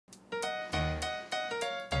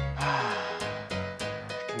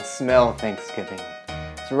smell Thanksgiving.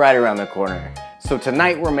 It's right around the corner. So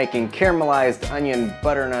tonight we're making caramelized onion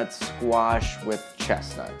butternut squash with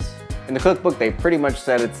chestnuts. In the cookbook they pretty much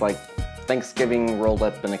said it's like Thanksgiving rolled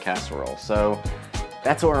up in a casserole. So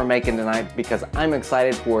that's what we're making tonight because I'm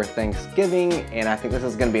excited for Thanksgiving and I think this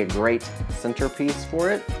is gonna be a great centerpiece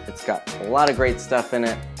for it. It's got a lot of great stuff in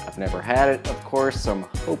it. I've never had it, of course, so I'm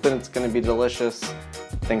hoping it's gonna be delicious.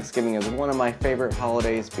 Thanksgiving is one of my favorite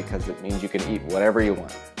holidays because it means you can eat whatever you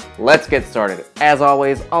want. Let's get started. As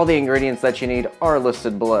always, all the ingredients that you need are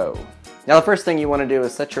listed below. Now the first thing you want to do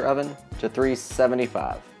is set your oven to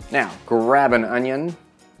 375. Now, grab an onion.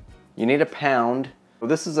 You need a pound.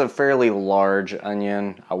 This is a fairly large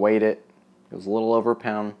onion. I weighed it. It was a little over a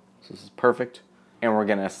pound, so this is perfect. And we're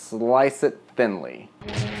gonna slice it thinly.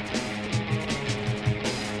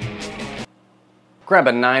 Grab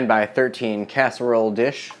a 9x13 casserole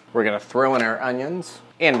dish. We're gonna throw in our onions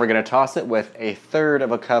and we're gonna toss it with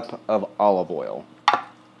 1/3 cup of olive oil.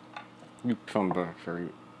 You come back here,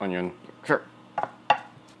 you onion. Sure.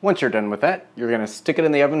 Once you're done with that, you're gonna stick it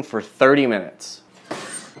in the oven for 30 minutes.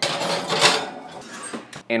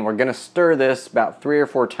 And we're gonna stir this about 3 or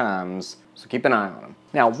 4 times, so keep an eye on them.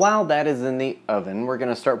 Now, while that is in the oven, we're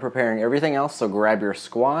gonna start preparing everything else, so grab your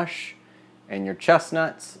squash and your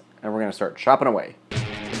chestnuts, and we're gonna start chopping away.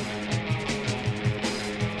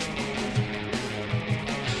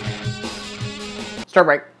 Start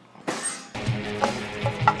right.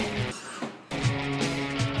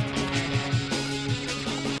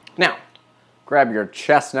 Now, grab your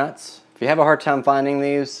chestnuts. If you have a hard time finding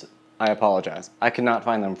these, I apologize. I could not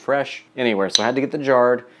find them fresh anywhere, so I had to get the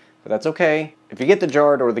jarred, but that's okay. If you get the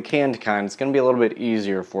jarred or the canned kind, it's gonna be a little bit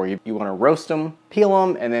easier for you. You wanna roast them, peel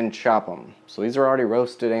them, and then chop them. So these are already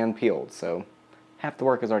roasted and peeled, so half the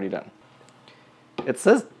work is already done. It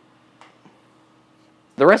says,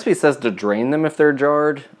 the recipe says to drain them if they're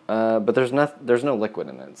jarred, but there's no liquid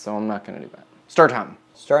in it, so I'm not gonna do that. Start time.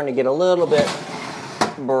 Starting to get a little bit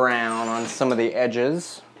brown on some of the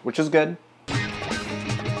edges, which is good.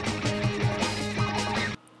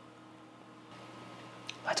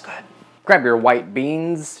 That's good. Grab your white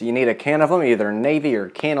beans. You need a can of them, either navy or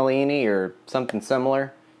cannellini or something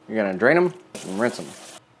similar. You're gonna drain them and rinse them.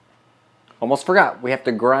 Almost forgot, we have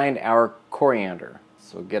to grind our coriander.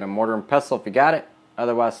 So get a mortar and pestle if you got it.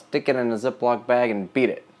 Otherwise, stick it in a Ziploc bag and beat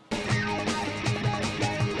it.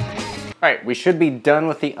 All right, we should be done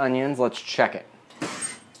with the onions. Let's check it.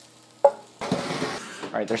 All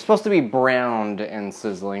right, they're supposed to be browned and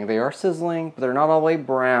sizzling. They are sizzling, but they're not all the way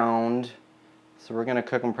browned. So we're gonna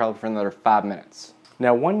cook them probably for another 5 minutes.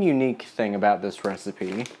 Now, one unique thing about this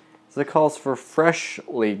recipe is it calls for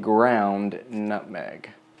freshly ground nutmeg.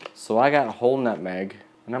 So I got whole nutmeg,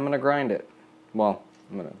 and I'm gonna grind it. Well,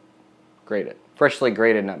 I'm gonna grate it. Freshly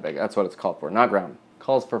grated nutmeg, that's what it's called for, not ground. It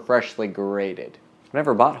calls for freshly grated. I've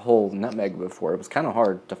never bought whole nutmeg before. It was kind of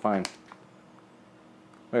hard to find.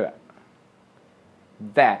 Look at that.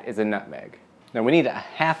 That is a nutmeg. Now we need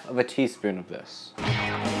 1/2 teaspoon of this.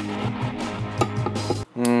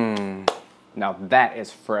 Now that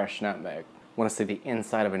is fresh nutmeg. Want to see the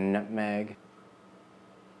inside of a nutmeg?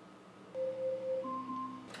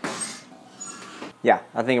 Yeah,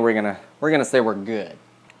 I think we're gonna say we're good.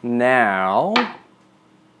 Now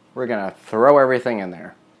we're gonna throw everything in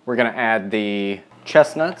there. We're gonna add the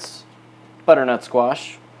chestnuts, butternut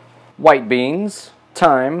squash, white beans,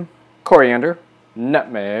 thyme, coriander,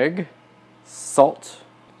 nutmeg, salt,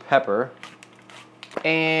 pepper,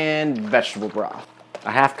 and vegetable broth.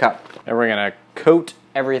 1/2 cup. And we're gonna coat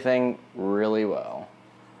everything really well.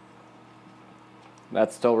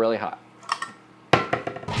 That's still really hot.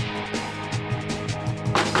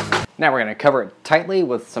 Now we're gonna cover it tightly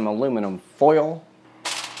with some aluminum foil.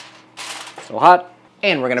 So hot.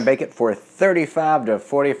 And we're gonna bake it for 35 to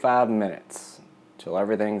 45 minutes till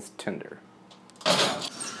everything's tender.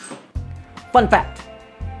 Fun fact.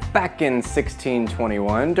 Back in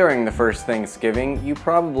 1621, during the first Thanksgiving, you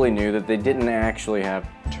probably knew that they didn't actually have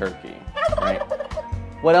turkey, right?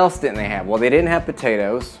 What else didn't they have? Well, they didn't have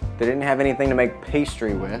potatoes. They didn't have anything to make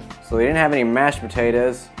pastry with. So they didn't have any mashed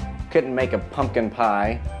potatoes. Couldn't make a pumpkin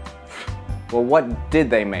pie. Well, what did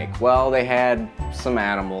they make? Well, they had some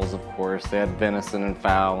animals, of course. They had venison and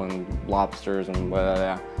fowl and lobsters and blah, blah,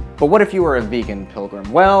 blah. But what if you were a vegan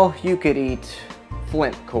pilgrim? Well, you could eat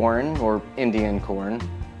flint corn or Indian corn.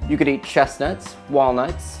 You could eat chestnuts,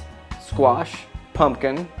 walnuts, squash,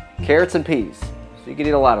 pumpkin, carrots, and peas. So you could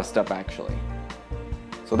eat a lot of stuff, actually.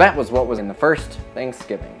 So that was what was in the first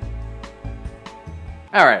Thanksgiving.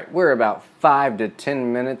 All right, we're about 5 to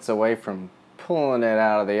 10 minutes away from pulling it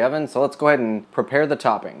out of the oven, so let's go ahead and prepare the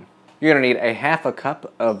topping. You're gonna need 1/2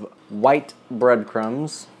 cup of white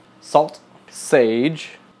breadcrumbs, salt,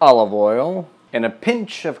 sage, olive oil, and a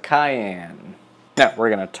pinch of cayenne. Now we're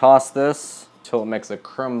gonna toss this till it makes a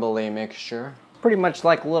crumbly mixture. Pretty much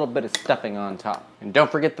like a little bit of stuffing on top. And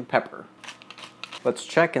don't forget the pepper. Let's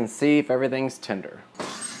check and see if everything's tender.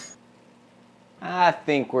 I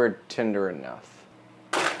think we're tender enough.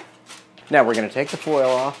 Now we're gonna take the foil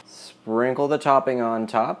off, sprinkle the topping on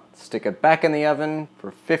top, stick it back in the oven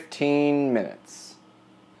for 15 minutes.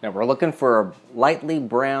 Now we're looking for a lightly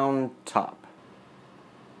brown top.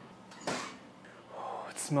 Oh,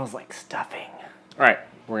 it smells like stuffing. All right,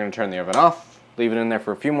 we're gonna turn the oven off, leave it in there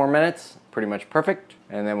for a few more minutes, pretty much perfect,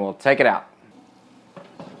 and then we'll take it out.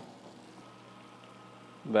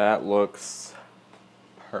 That looks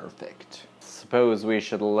perfect. Suppose we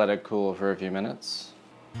should let it cool for a few minutes.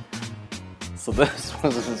 So this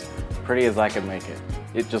was as pretty as I could make it.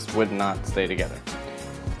 It just would not stay together.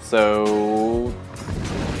 So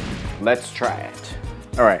let's try it.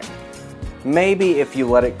 All right, maybe if you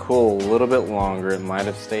let it cool a little bit longer, it might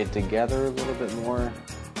have stayed together a little bit more.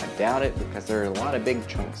 I doubt it because there are a lot of big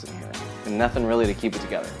chunks in here and nothing really to keep it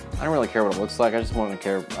together. I don't really care what it looks like. I just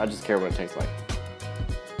care what it tastes like.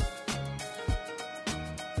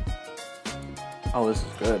 Oh, this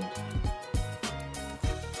is good.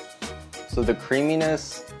 So the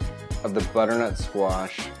creaminess of the butternut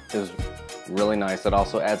squash is really nice. It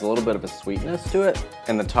also adds a little bit of a sweetness to it.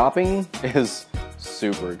 And the topping is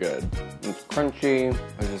super good. It's crunchy,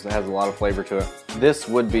 it has a lot of flavor to it. This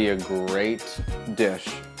would be a great dish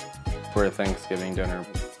for a Thanksgiving dinner.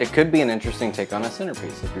 It could be an interesting take on a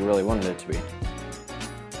centerpiece if you really wanted it to be.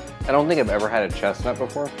 I don't think I've ever had a chestnut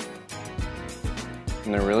before.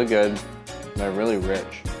 And they're really good. They're really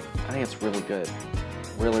rich. I think it's really good.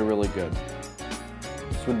 Really, really good.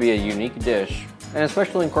 This would be a unique dish, and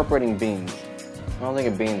especially incorporating beans. I don't think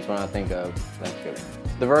of beans when I think of Thanksgiving.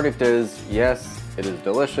 The verdict is, yes, it is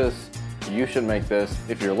delicious. You should make this.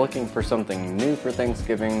 If you're looking for something new for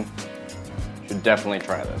Thanksgiving, you should definitely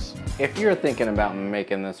try this. If you're thinking about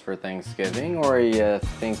making this for Thanksgiving, or you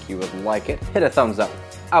think you would like it, hit a thumbs up.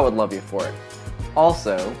 I would love you for it.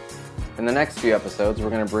 Also, in the next few episodes,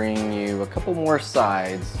 we're going to bring you a couple more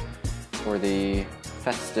sides for the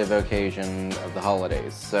festive occasion of the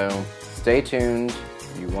holidays. So stay tuned,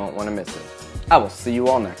 you won't want to miss it. I will see you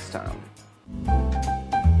all next time.